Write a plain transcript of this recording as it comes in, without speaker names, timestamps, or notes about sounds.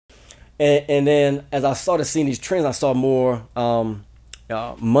And then as I started seeing these trends, I saw more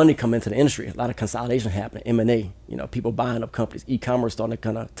money come into the industry. A lot of consolidation happening, M&A. People buying up companies, e-commerce starting to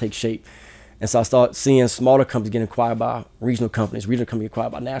kind of take shape. And so I started seeing smaller companies getting acquired by regional companies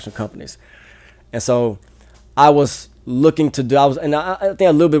acquired by national companies. And so I was looking to do, I think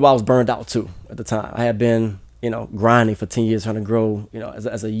a little bit while I was burned out too at the time. I had been, grinding for 10 years trying to grow,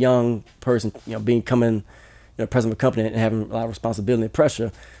 as a young person, becoming, president of a company and having a lot of responsibility and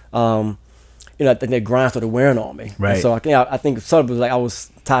pressure. I think that grind started wearing on me. Right. And so I think some of it was like I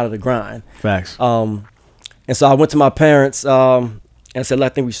was tired of the grind. Facts. And so I went to my parents and said, I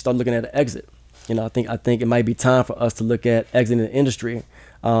think we should start looking at an exit. I think it might be time for us to look at exiting the industry.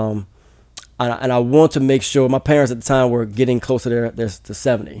 And I want to make sure my parents at the time were getting close to to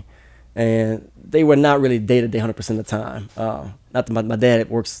 70, and they were not really day-to-day 100% of the time. Not that my dad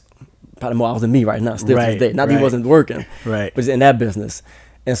works probably more hours than me right now, still to this day. Not that he wasn't working, right, but he's in that business.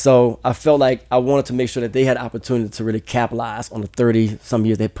 And so I felt like I wanted to make sure that they had opportunity to really capitalize on the 30-some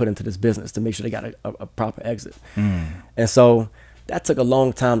years they put into this business to make sure they got a proper exit. And so that took a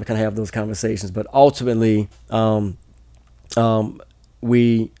long time to kind of have those conversations. But ultimately,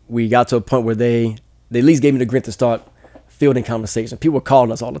 we got to a point where they at least gave me the grit to start fielding conversations. People were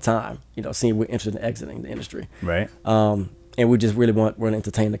calling us all the time, seeing we're interested in exiting the industry. Right. And we just really weren't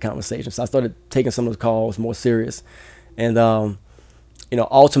entertaining the conversation. So I started taking some of those calls more serious. And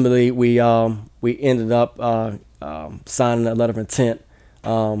ultimately we ended up signing a letter of intent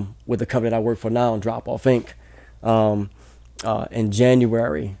with the company that I work for now, Drop Off Inc. In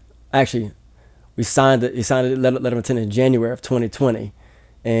January. Actually, we signed a letter of intent in January of 2020,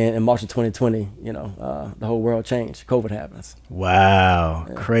 and in March of 2020, the whole world changed. COVID happens. Wow,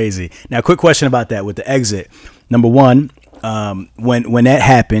 yeah. Crazy. Now, quick question about that with the exit. Number one, when that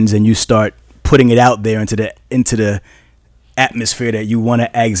happens and you start putting it out there into the atmosphere that you want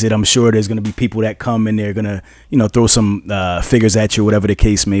to exit, I'm sure there's going to be people that come and they're going to, throw some figures at you, whatever the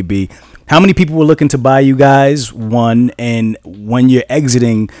case may be. How many people were looking to buy you guys? One, and when you're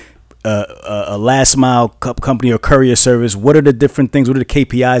exiting a last mile company or courier service, what are the different things? What are the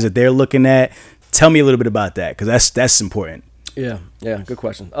KPIs that they're looking at? Tell me a little bit about that, because that's important. Yeah, good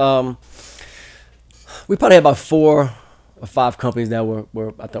question. We probably had about 4 or 5 companies that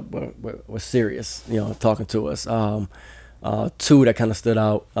were serious, talking to us. 2 that kind of stood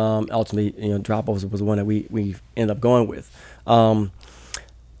out. Ultimately, Drop Off was the one that we ended up going with. And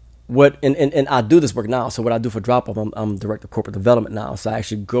I do this work now. So what I do for Drop Off, I'm director of corporate development now. So I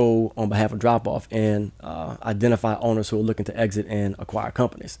actually go on behalf of Drop Off and identify owners who are looking to exit and acquire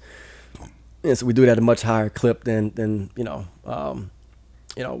companies. And so we do that at a much higher clip than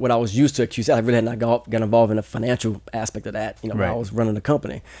what I was used to at QC. I really had not got involved in the financial aspect of that. When I was running the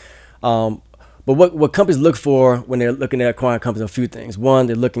company. But what companies look for when they're looking at acquiring companies are a few things. One,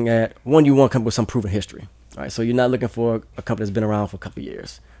 you want a company with some proven history. All right, so you're not looking for a company that's been around for a couple of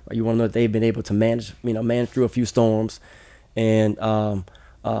years. Right? You want to know that they've been able to manage through a few storms, and know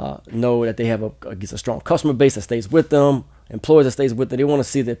that they have a strong customer base that stays with them, employees that stays with them. They want to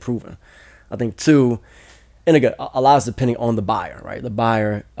see they're proven. I think 2, and again, a lot is depending on the buyer, right? The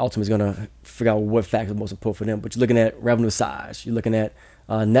buyer ultimately is going to figure out what factors are most important for them. But you're looking at revenue size. You're looking at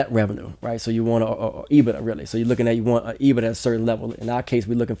net revenue, right? So you want EBITDA, really. So you want an EBITDA at a certain level. In our case,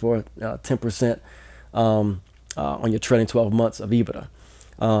 we're looking for 10% on your trailing 12 months of EBITDA.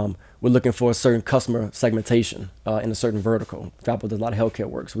 We're looking for a certain customer segmentation in a certain vertical. Drop Off does a lot of healthcare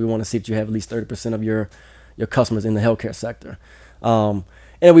work, so we want to see that you have at least 30% of your customers in the healthcare sector.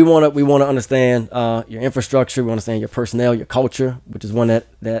 And we want to understand your infrastructure. We want to understand your personnel, your culture, which is one that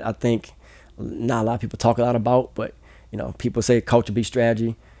I think not a lot of people talk a lot about. But people say culture beats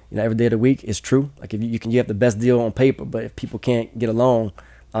strategy. Every day of the week is true. Like if you have the best deal on paper, but if people can't get along,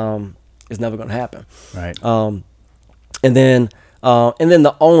 it's never going to happen. Right. And then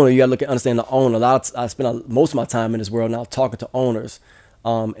the owner, you got to understand the owner. I spend most of my time in this world now talking to owners,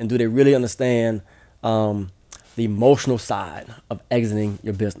 and do they really understand the emotional side of exiting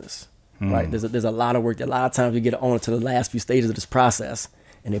your business? Right? There's a lot of work. A lot of times you get an owner to the last few stages of this process,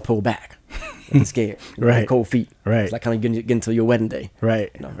 and they pull back. They're scared. Right. Cold feet. Right. It's like kind of getting to your wedding day.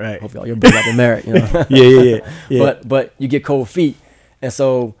 Right. Right. Hopefully all your brothers are married. Yeah. But you get cold feet, and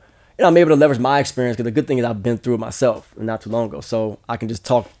so. I'm able to leverage my experience, because the good thing is I've been through it myself not too long ago. So I can just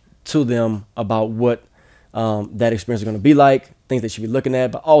talk to them about what that experience is going to be like, things they should be looking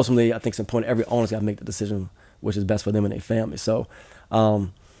at. But ultimately, I think it's important every owner's got to make the decision which is best for them and their family. So,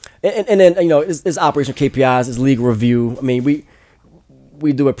 and then, it's operational KPIs, it's legal review. I mean,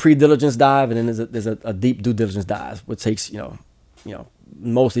 we do a pre-diligence dive, and then there's a deep due diligence dive, which takes,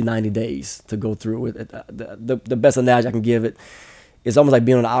 mostly 90 days to go through it. The best analogy I can give it it's almost like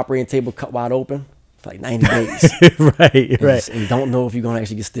being on the operating table cut wide open for like 90 days. Right. And you don't know if you're going to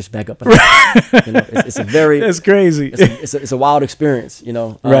actually get stitched back up. It's a very... That's crazy. It's a wild experience,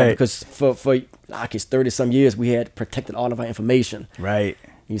 Right. Because for I guess 30-some years, we had protected all of our information. Right.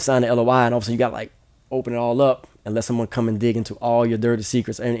 You sign the LOI, and all of a sudden you got to like open it all up and let someone come and dig into all your dirty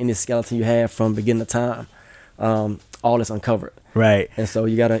secrets and any skeleton you have from beginning to time. All that's uncovered. Right. And so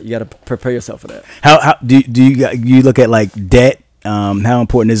you gotta prepare yourself for that. How do you look at like debt? How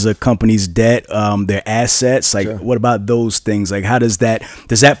important is a company's debt, their assets? Like, Sure. What about those things? Like, how does that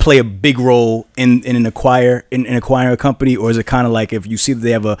play a big role in acquiring a company, or is it kind of like if you see that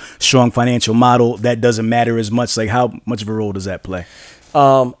they have a strong financial model, that doesn't matter as much? Like, how much of a role does that play?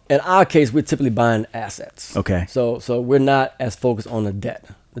 In our case, we're typically buying assets. Okay. So we're not as focused on the debt.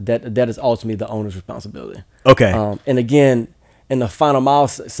 The debt is ultimately the owner's responsibility. Okay. And again, in the final mile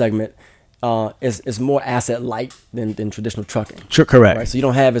segment, it's more asset light than traditional trucking. Sure, correct. Right? So you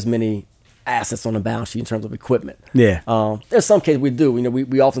don't have as many assets on the balance sheet in terms of equipment. Yeah. There's some cases we do.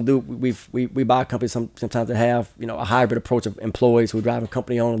 We often do. We buy companies sometimes that have a hybrid approach of employees who drive a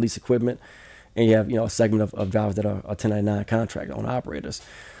company on lease equipment, and you have a segment of drivers that are 1099 contract owner operators.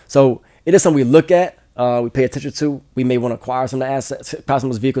 So it is something we look at. We pay attention to. We may want to acquire some of the assets, acquire some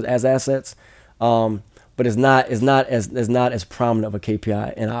of those vehicles as assets. But it's not as prominent of a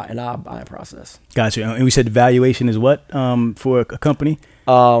KPI in our buying process. Gotcha. And we said valuation is what for a company?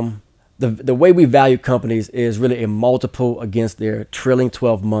 The way we value companies is really a multiple against their trailing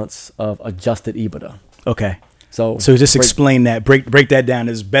 12 months of adjusted EBITDA. Okay. So just explain that. Break that down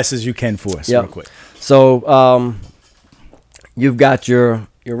as best as you can for us, real quick. So you've got your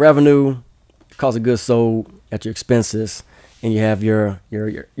revenue, cost of goods sold, at your expenses, and you have your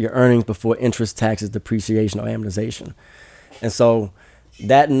earnings before interest, taxes, depreciation, or amortization. And so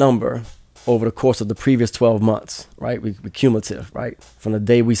that number over the course of the previous 12 months, right, we cumulative, right, from the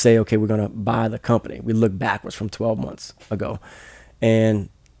day we say, okay, we're going to buy the company, we look backwards from 12 months ago. And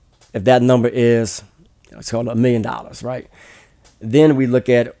if that number is, it's called $1 million, right, then we look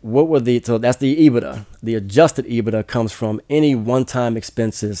at so that's the EBITDA. The adjusted EBITDA comes from any one-time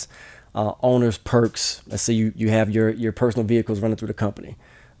expenses, owner's perks. Let's say you have your personal vehicles running through the company.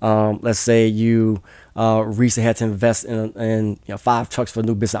 Let's say you recently had to invest in 5 trucks for a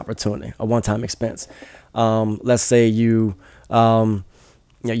new business opportunity, a one-time expense. Let's say your personal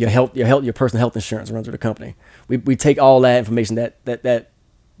health insurance runs through the company. We take all that information that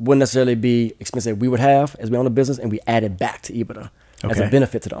wouldn't necessarily be expense that we would have as we own a business, and we add it back to EBITDA as a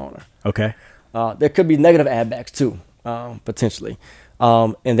benefit to the owner. Okay. There could be negative add backs too, potentially.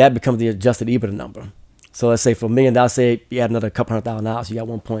 And that becomes the adjusted EBITDA number. So let's say for $1 million, say you add another couple $100,000, you got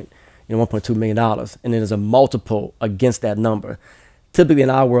 $1.2 million, and then there's a multiple against that number. Typically in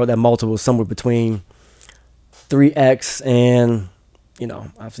our world, that multiple is somewhere between 3x and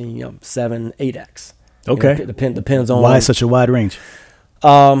I've seen 7, 8x. Okay. Depends on why such a wide range.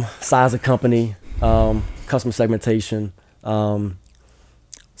 Size of company, customer segmentation.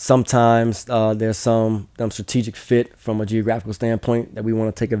 Sometimes there's some strategic fit from a geographical standpoint that we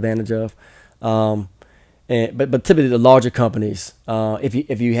want to take advantage of. But typically the larger companies,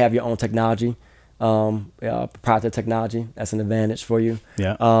 if you have your own technology, proprietary technology, that's an advantage for you.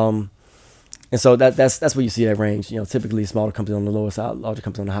 Yeah. And so that's where you see that range. Typically smaller companies on the lower side, larger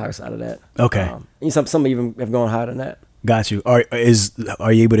companies on the higher side of that. Okay. And some even have gone higher than that. Got you. Are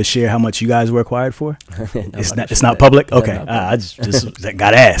you able to share how much you guys were acquired for? No, it's not public. Okay. I just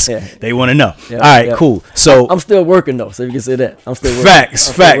gotta ask. Yeah. They want to know. Yeah, all right. yeah. Cool. So I'm still working though, so you can say that I'm still working.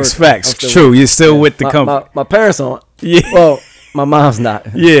 Facts. True. You're still with the company. My parents aren't. Yeah. Well, my mom's not.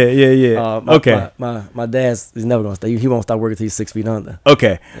 Yeah. Okay. My dad's he's never gonna stay. He won't start working till he's 6 feet under.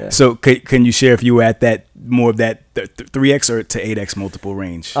 Okay. Yeah. So can you share if you were at that more of that 3x or to 8x multiple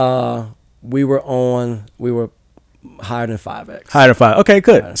range? We were higher than 5x. Higher than 5. Okay,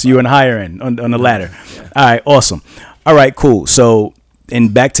 good. So you're on the higher end, on the ladder. Yeah. All right, awesome. All right, cool. So,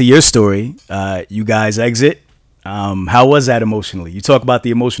 and back to your story, you guys exit. How was that emotionally? You talk about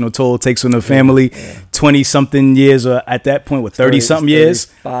the emotional toll it takes on the family. 20-something years, or at that point, with 30-something years.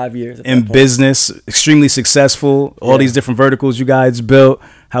 5 years. In business, extremely successful. All these different verticals you guys built.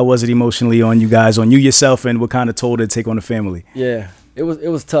 How was it emotionally on you guys, on you yourself, and what kind of toll did it take on the family? Yeah, it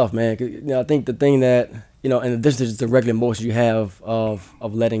was tough, man. I think the thing that in addition to just the regular emotion you have of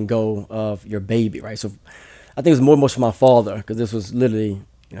letting go of your baby, right? So I think it was more emotional for my father because this was literally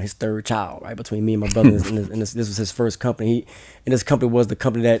his third child, right? Between me and my brother, and this was his first company. And this company was the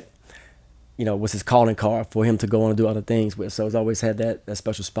company that was his calling card for him to go on and do other things with. So he's always had that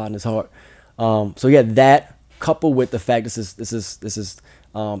special spot in his heart. So yeah, that coupled with the fact this is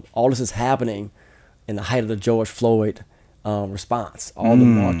all this is happening in the height of the George Floyd response, all the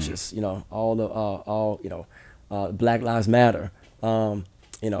marches, all the Black Lives Matter. For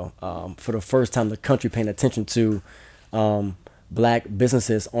the first time, the country paying attention to black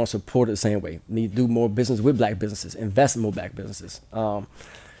businesses aren't supported the same way. We need to do more business with black businesses, invest in more black businesses.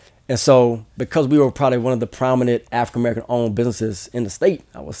 And so, because we were probably one of the prominent African American owned businesses in the state,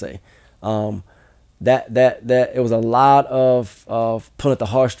 I would say, that it was a lot of pulling at the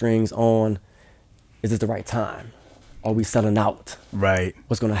heartstrings on, is this the right time? Are we selling out? Right.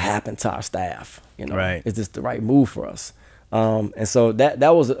 What's going to happen to our staff? Right. Is this the right move for us? And so that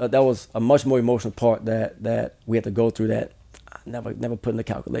was a much more emotional part that we had to go through that I never put in the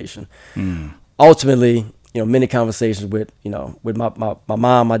calculation. Ultimately, many conversations with my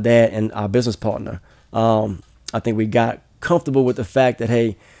mom, my dad, and our business partner. I think we got comfortable with the fact that,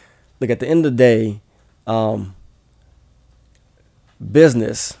 hey, look, at the end of the day,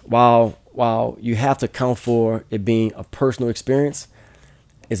 business, while you have to account for it being a personal experience,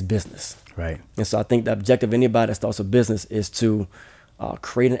 it's business. Right. And so I think the objective of anybody that starts a business is to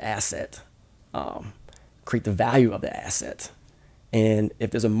create an asset, create the value of the asset. And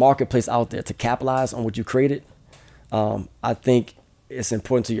if there's a marketplace out there to capitalize on what you created, I think it's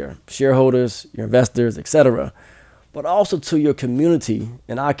important to your shareholders, your investors, et cetera, but also to your community,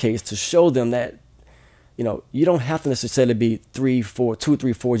 in our case, to show them that, you don't have to necessarily be 2,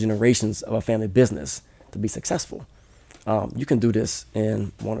 3, 4 generations of a family business to be successful. You can do this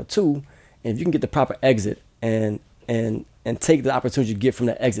in 1 or 2, and if you can get the proper exit and take the opportunity you get from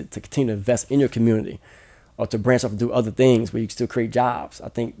that exit to continue to invest in your community or to branch off and do other things where you can still create jobs. I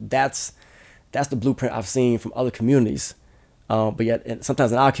think that's the blueprint I've seen from other communities. But yet,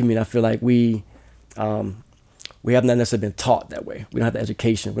 sometimes in our community, I feel like we have not necessarily been taught that way. We don't have the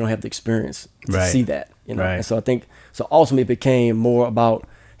education. We don't have the experience to see that. Right. And so I think ultimately it became more about,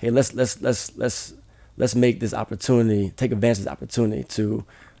 hey, let's make this opportunity, take advantage of this opportunity to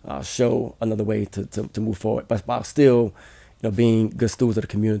show another way to move forward, but while still, being good stewards of the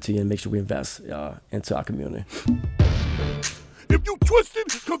community and make sure we invest into our community. If you twisted,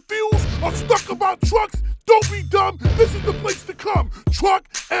 confused, or stuck about trucks, don't be dumb. This is the place to come. Truck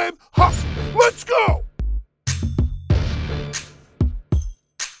and Hustle. Let's go.